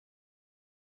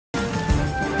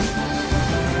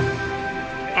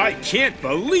I can't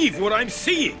believe what I'm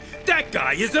seeing. That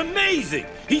guy is amazing.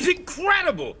 He's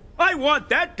incredible. I want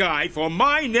that guy for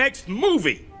my next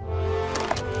movie.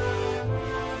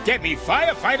 Get me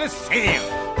Firefighter Sam.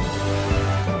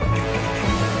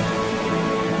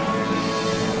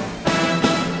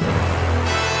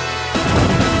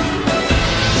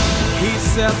 He's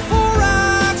set for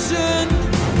action.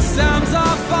 Sam's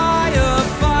our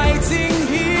firefighting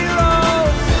hero.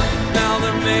 Now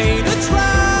the main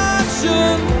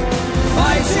attraction,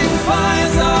 fighting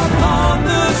fires upon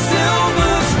the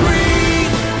silver screen.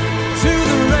 To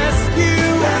the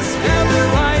rescue, ever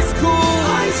ice cool.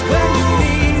 When you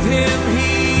need him,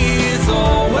 he is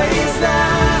always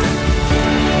there.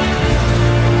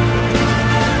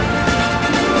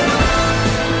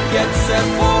 Get set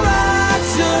for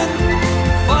action.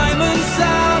 Fireman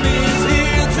Sam is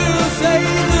here to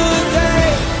save the day.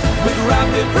 With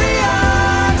rapid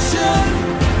reaction,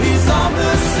 he's on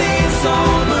the scene, so